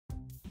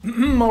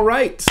All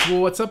right,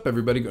 well, what's up,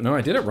 everybody? No,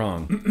 I did it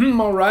wrong.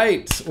 All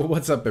right, well,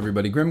 what's up,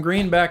 everybody?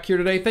 GrimmGreen back here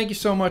today. Thank you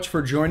so much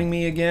for joining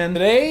me again.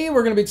 Today,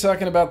 we're gonna be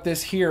talking about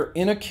this here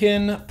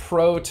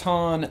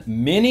Proton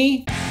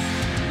MINI.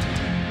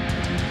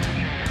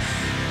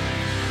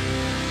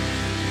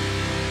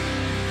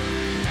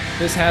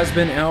 This has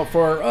been out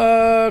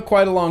for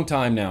quite a long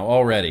time now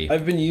already.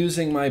 I've been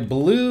using my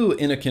blue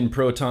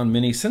Proton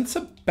MINI since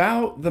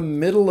about the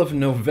middle of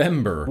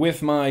November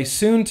with my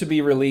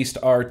soon-to-be released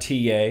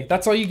RTA.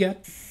 That's all you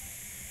get.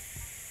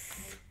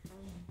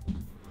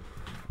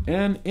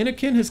 And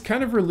Inokin has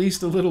kind of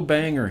released a little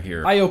banger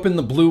here. I opened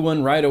the blue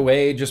one right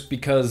away just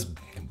because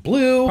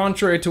blue,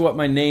 contrary to what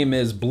my name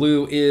is,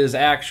 blue is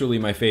actually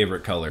my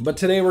favorite color. But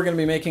today we're gonna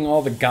be making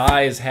all the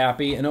guys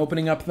happy and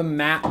opening up the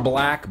matte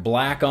black,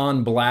 black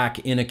on black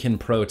Inokin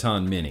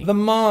Proton MINI. The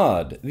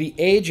mod, the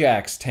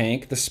Ajax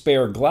tank, the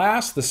spare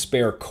glass, the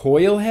spare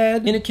coil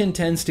head. Inokin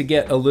tends to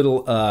get a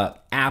little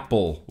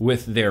Apple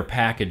with their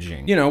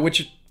packaging, you know,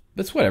 which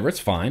it's whatever, it's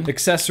fine.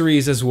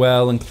 Accessories as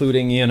well,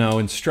 including, you know,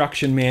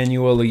 instruction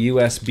manual, a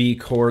USB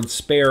cord,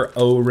 spare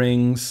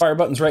O-rings. Fire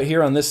buttons right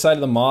here on this side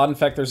of the mod. In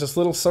fact, there's this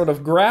little sort of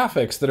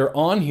graphics that are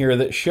on here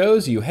that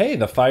shows you, hey,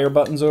 the fire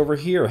button's over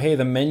here. Hey,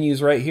 the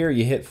menu's right here.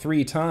 You hit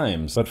 3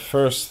 times. But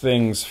first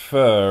things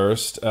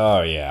first,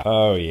 oh yeah,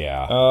 oh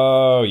yeah,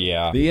 oh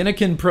yeah. The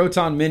Inokin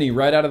Proton MINI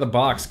right out of the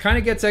box kind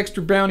of gets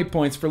extra brownie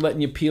points for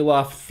letting you peel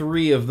off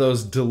 3 of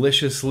those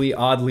deliciously,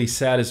 oddly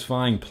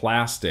satisfying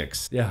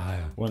plastics.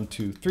 Yeah, 1,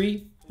 2, 3.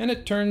 And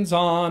it turns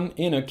on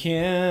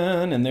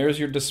Inokin, and there's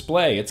your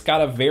display. It's got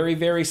a very,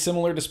 very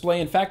similar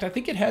display. In fact, I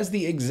think it has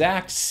the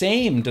exact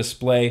same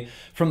display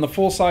from the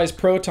full-size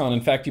Proton. In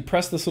fact, you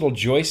press this little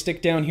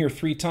joystick down here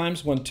 3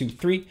 times, 1, 2,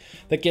 3.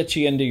 That gets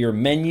you into your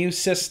menu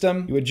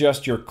system. You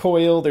adjust your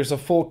coil. There's a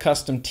full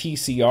custom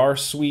TCR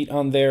suite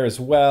on there as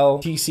well.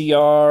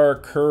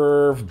 TCR,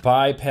 curve,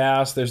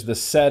 bypass. There's the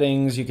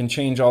settings. You can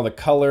change all the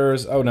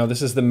colors. Oh no,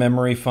 this is the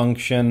memory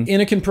function.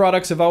 Inokin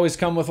products have always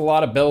come with a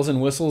lot of bells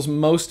and whistles,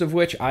 most of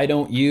which I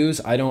don't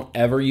use. I don't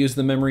ever use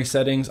the memory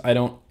settings. I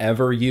don't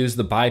ever use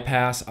the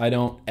bypass. I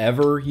don't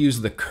ever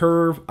use the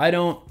curve. I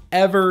don't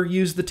ever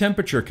use the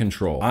temperature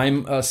control.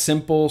 I'm a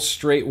simple,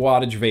 straight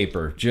wattage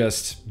vapor.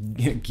 Just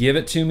give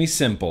it to me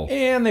simple.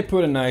 And they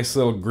put a nice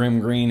little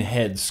GrimmGreen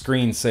head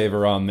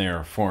screensaver on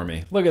there for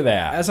me. Look at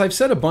that. As I've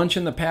said a bunch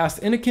in the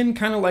past, Inokin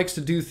kind of likes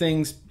to do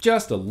things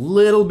just a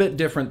little bit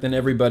different than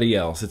everybody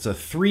else. It's a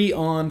 3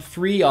 on,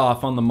 3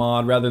 off on the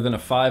mod rather than a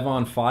 5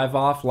 on, 5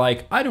 off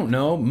like, I don't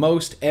know,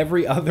 most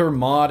every other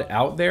mod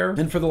out there.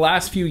 And for the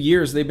last few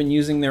years, they've been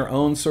using their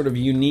own sort of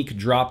unique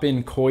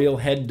drop-in coil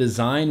head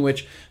design,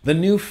 which the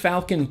new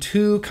Falcon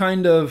 2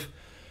 kind of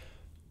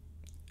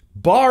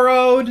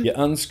borrowed. You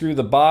unscrew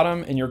the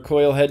bottom and your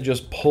coil head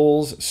just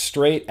pulls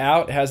straight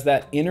out. It has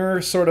that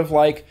inner sort of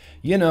like,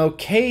 you know,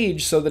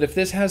 cage so that if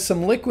this has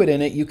some liquid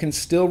in it, you can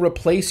still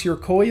replace your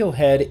coil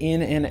head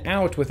in and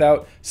out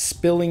without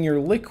spilling your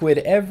liquid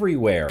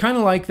everywhere. Kind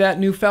of like that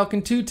new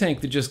Falcon 2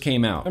 tank that just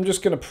came out. I'm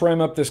just gonna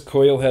prime up this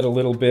coil head a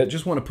little bit.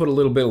 Just wanna put a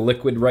little bit of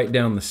liquid right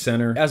down the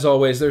center. As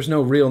always, there's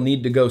no real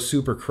need to go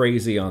super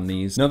crazy on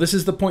these. Now this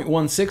is the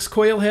 0.16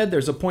 coil head.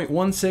 There's a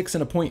 0.16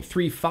 and a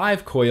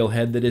 0.35 coil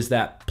head that is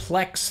that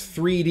Plex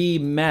 3D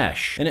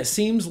mesh. And it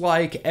seems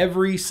like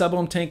every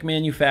sub-ohm tank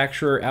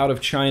manufacturer out of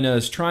China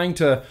is trying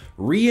to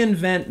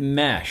reinvent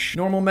mesh.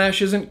 Normal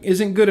mesh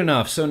isn't good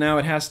enough, so now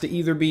it has to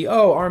either be,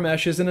 oh, our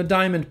mesh is in a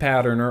diamond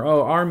pattern, or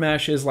oh, our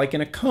mesh is like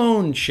in a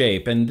cone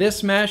shape, and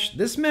this mesh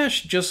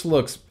just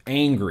looks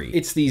angry.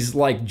 It's these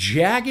like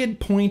jagged,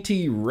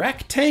 pointy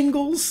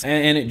rectangles,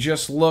 and it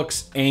just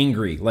looks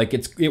angry. Like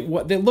it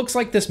looks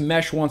like this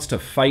mesh wants to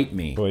fight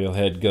me. Coil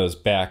head goes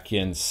back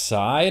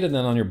inside, and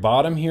then on your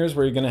bottom here is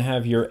where you're gonna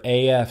have your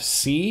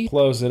AFC.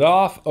 Close it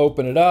off,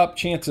 open it up.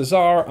 Chances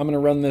are I'm gonna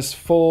run this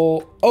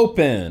full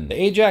open.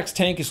 The Ajax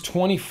tank is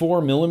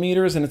 24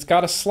 millimeters, and it's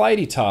got a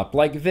slidey top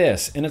like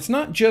this. And it's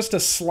not just a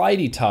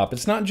slidey top.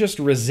 It's not just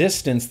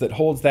resistance that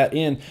holds that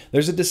in.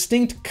 There's a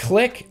distinct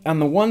click on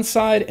the one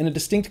side and a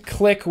distinct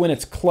click when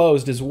it's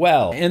closed as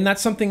well. And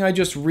that's something I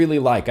just really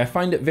like. I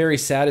find it very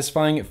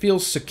satisfying. It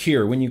feels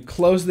secure. When you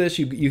close this,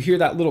 you hear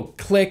that little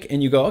click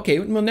and you go, okay,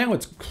 well now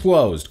it's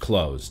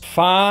closed.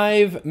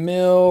 5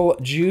 mil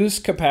juice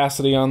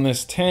capacity on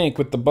this tank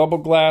with the bubble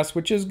glass,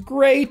 which is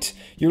great.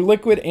 Your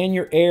liquid and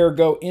your air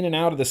go in and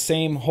out of the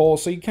same hole,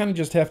 so you kind of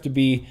just have to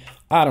be,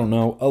 I don't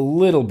know, a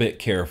little bit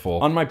careful.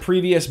 On my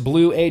previous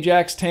blue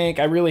Ajax tank,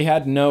 I really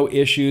had no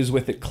issues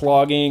with it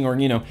clogging or,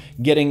 you know,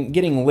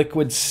 getting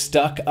liquid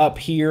stuck up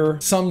here.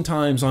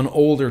 Sometimes on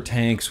older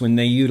tanks, when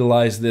they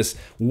utilize this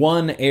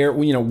one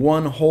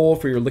hole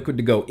for your liquid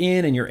to go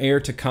in and your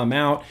air to come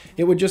out,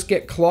 it would just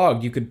get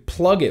clogged. You could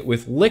plug it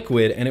with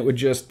liquid and it would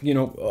just, you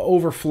know,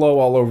 overflow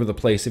all over the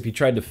place if you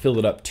tried to fill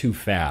it up too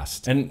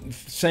fast. And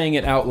saying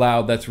it out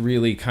loud, that's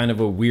really kind of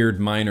a weird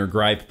minor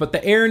gripe, but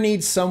the air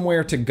needs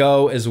somewhere to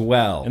go as well.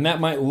 well. And that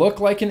might look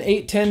like an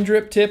 810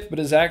 drip tip, but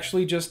is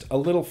actually just a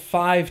little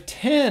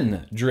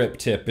 510 drip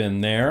tip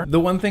in there. The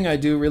one thing I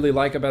do really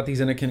like about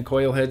these Innokin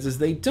coil heads is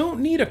they don't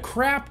need a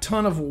crap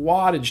ton of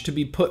wattage to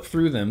be put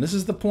through them. This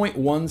is the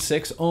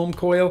 0.16 ohm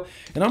coil,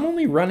 and I'm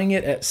only running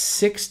it at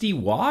 60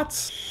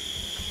 watts.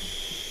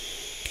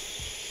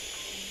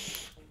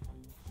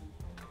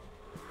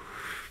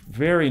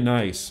 Very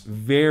nice,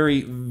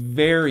 very,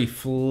 very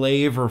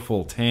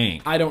flavorful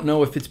tank. I don't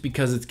know if it's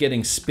because it's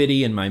getting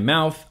spitty in my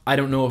mouth. I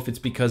don't know if it's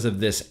because of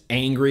this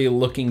angry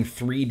looking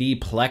 3D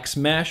Plex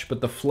mesh,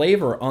 but the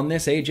flavor on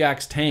this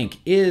Ajax tank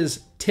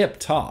is tip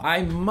top.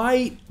 I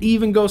might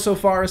even go so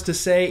far as to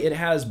say it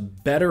has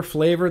better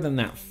flavor than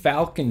that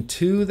Falcon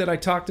 2 that I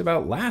talked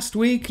about last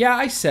week. Yeah,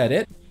 I said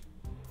it.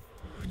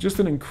 Just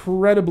an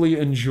incredibly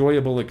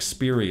enjoyable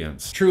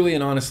experience. Truly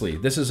and honestly,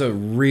 this is a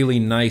really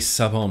nice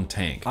sub-ohm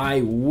tank.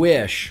 I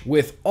wish,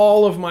 with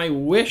all of my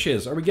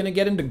wishes, are we gonna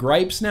get into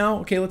gripes now?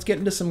 Okay, let's get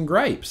into some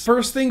gripes.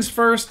 First things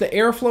first, the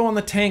airflow on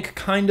the tank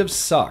kind of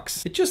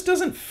sucks. It just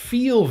doesn't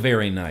feel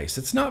very nice.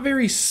 It's not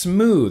very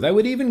smooth. I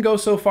would even go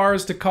so far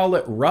as to call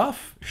it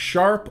rough,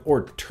 sharp,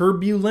 or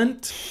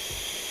turbulent.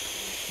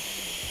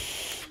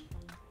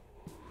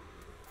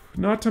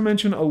 Not to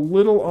mention a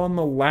little on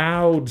the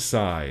loud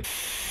side.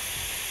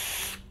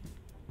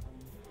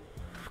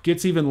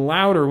 Gets even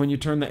louder when you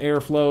turn the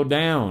airflow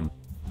down.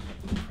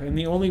 And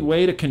the only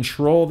way to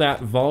control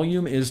that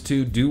volume is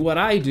to do what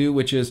I do,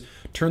 which is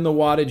turn the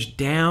wattage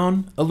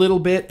down a little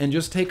bit and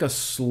just take a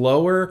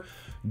slower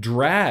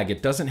drag.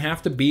 It doesn't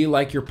have to be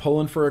like you're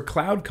pulling for a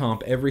cloud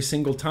comp every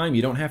single time.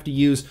 You don't have to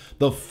use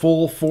the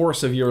full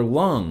force of your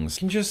lungs. You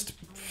can just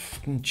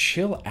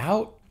chill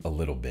out a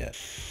little bit.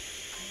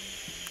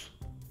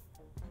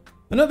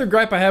 Another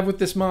gripe I have with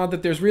this mod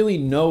that there's really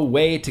no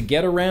way to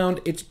get around,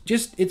 it's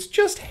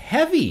just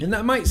heavy. And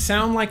that might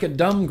sound like a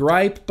dumb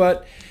gripe,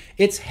 but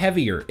it's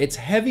heavier. It's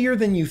heavier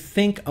than you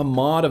think a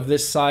mod of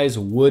this size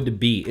would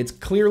be. It's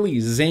clearly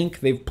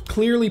zinc. They've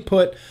clearly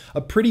put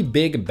a pretty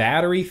big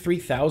battery,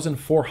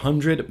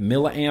 3,400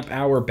 milliamp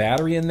hour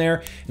battery in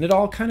there, and it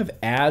all kind of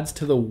adds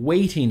to the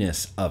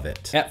weightiness of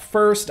it. At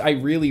first, I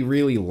really,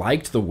 really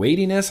liked the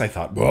weightiness. I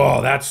thought,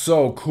 whoa, that's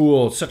so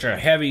cool. It's such a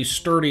heavy,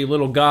 sturdy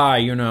little guy,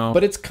 you know.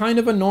 But it's kind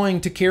of annoying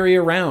to carry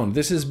around.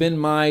 This has been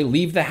my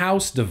leave the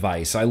house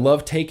device. I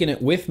love taking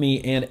it with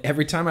me, and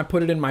every time I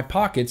put it in my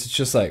pockets, it's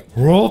just like,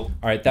 whoa.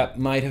 All right, that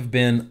might have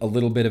been a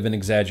little bit of an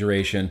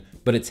exaggeration,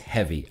 but it's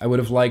heavy. I would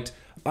have liked,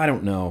 I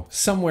don't know,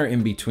 somewhere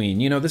in between.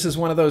 You know, this is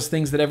one of those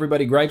things that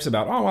everybody gripes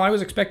about. Oh, well, I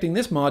was expecting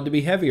this mod to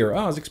be heavier. Oh,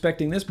 I was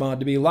expecting this mod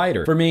to be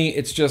lighter. For me,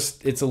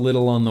 it's a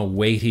little on the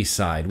weighty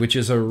side, which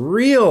is a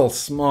real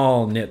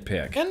small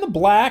nitpick. And the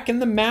black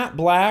and the matte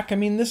black, I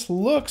mean, this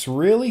looks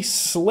really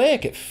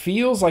slick. It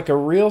feels like a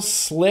real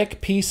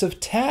slick piece of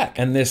tech.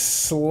 And this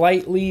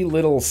slightly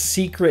little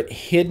secret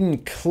hidden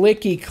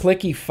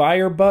clicky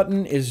fire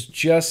button is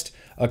just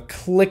a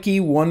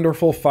clicky,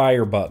 wonderful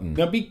fire button.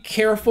 Now be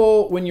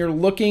careful when you're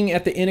looking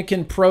at the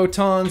Innokin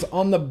Protons.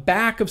 On the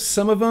back of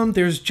some of them,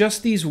 there's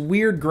just these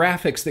weird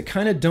graphics that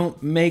kind of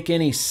don't make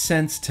any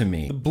sense to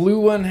me. The blue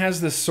one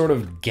has this sort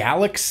of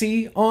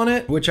galaxy on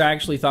it, which I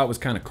actually thought was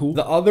kind of cool.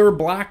 The other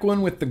black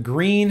one with the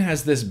green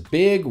has this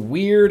big,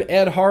 weird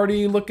Ed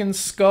Hardy looking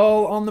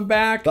skull on the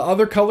back. The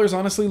other colors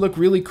honestly look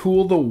really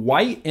cool. The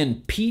white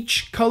and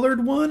peach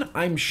colored one,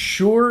 I'm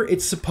sure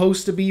it's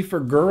supposed to be for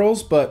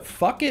girls, but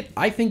fuck it,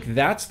 I think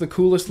that's the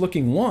coolest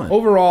looking one.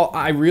 Overall,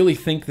 I really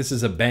think this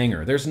is a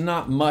banger. There's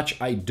not much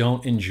I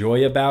don't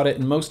enjoy about it,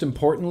 and most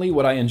importantly,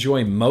 what I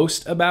enjoy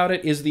most about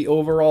it is the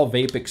overall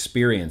vape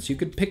experience. You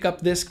could pick up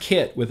this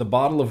kit with a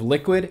bottle of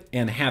liquid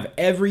and have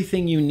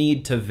everything you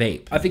need to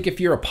vape. I think if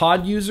you're a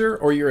pod user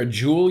or you're a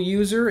Juul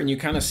user and you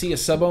kind of see a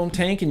sub-ohm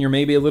tank and you're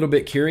maybe a little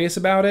bit curious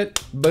about it,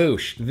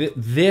 boosh.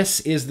 This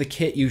is the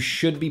kit you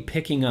should be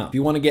picking up. If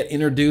you want to get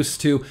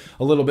introduced to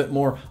a little bit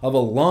more of a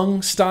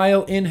lung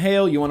style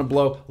inhale, you want to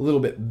blow a little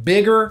bit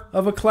bigger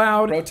of a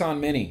cloud,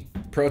 Proton MINI.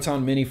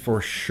 Proton MINI for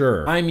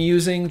sure. I'm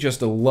using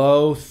just a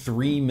low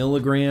 3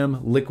 milligram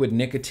liquid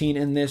nicotine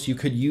in this. You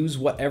could use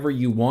whatever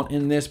you want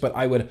in this, but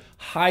I would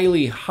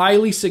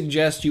highly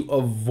suggest you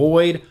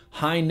avoid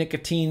high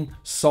nicotine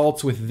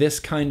salts with this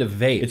kind of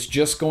vape. It's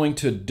just going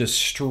to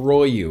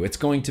destroy you. It's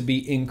going to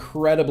be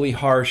incredibly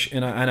harsh,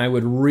 and I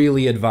would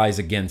really advise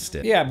against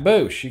it. Yeah,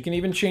 boosh. You can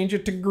even change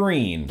it to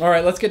green. All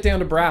right, let's get down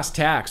to brass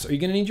tacks. Are you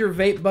gonna need your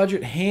vape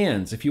budget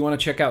hands if you wanna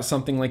check out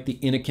something like the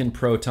Innokin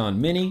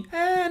Proton MINI?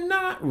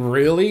 Not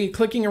really.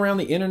 Clicking around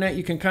the internet,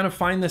 you can kind of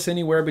find this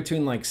anywhere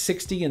between like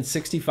 60 and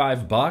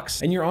 65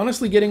 bucks, and you're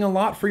honestly getting a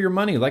lot for your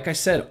money. Like I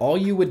said, all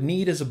you would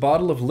need is a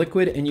bottle of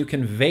liquid and you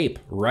can vape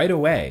right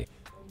away.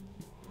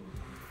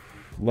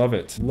 Love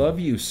it. Love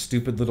you,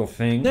 stupid little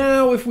thing.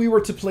 Now, if we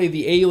were to play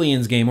the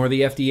Aliens game or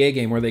the FDA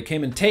game where they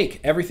came and take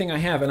everything I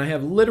have, and I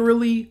have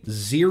literally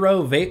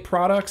 0 vape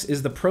products,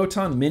 is the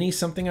Proton MINI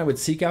something I would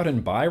seek out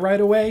and buy right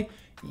away?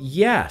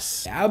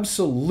 Yes,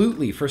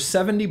 absolutely. For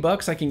 70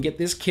 bucks, I can get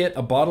this kit,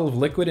 a bottle of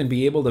liquid, and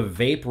be able to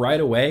vape right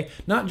away.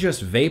 Not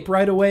just vape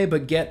right away,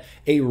 but get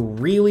a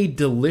really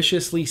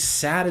deliciously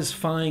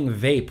satisfying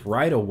vape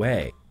right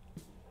away.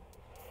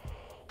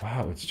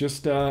 Wow, it's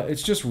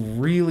just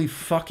really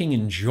fucking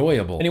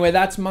enjoyable. Anyway,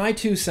 that's my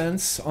 2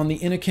 cents on the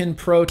Inokin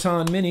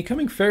Proton Mini,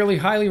 coming fairly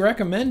highly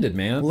recommended,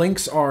 man.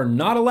 Links are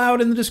not allowed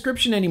in the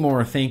description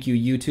anymore, thank you,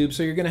 YouTube,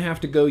 so you're gonna have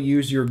to go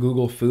use your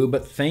Google Foo,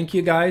 but thank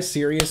you guys,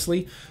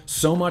 seriously,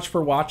 so much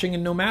for watching,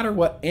 and no matter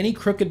what any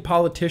crooked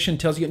politician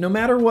tells you, no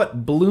matter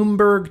what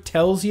Bloomberg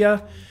tells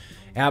you,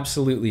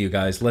 absolutely, you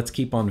guys, let's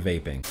keep on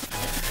vaping.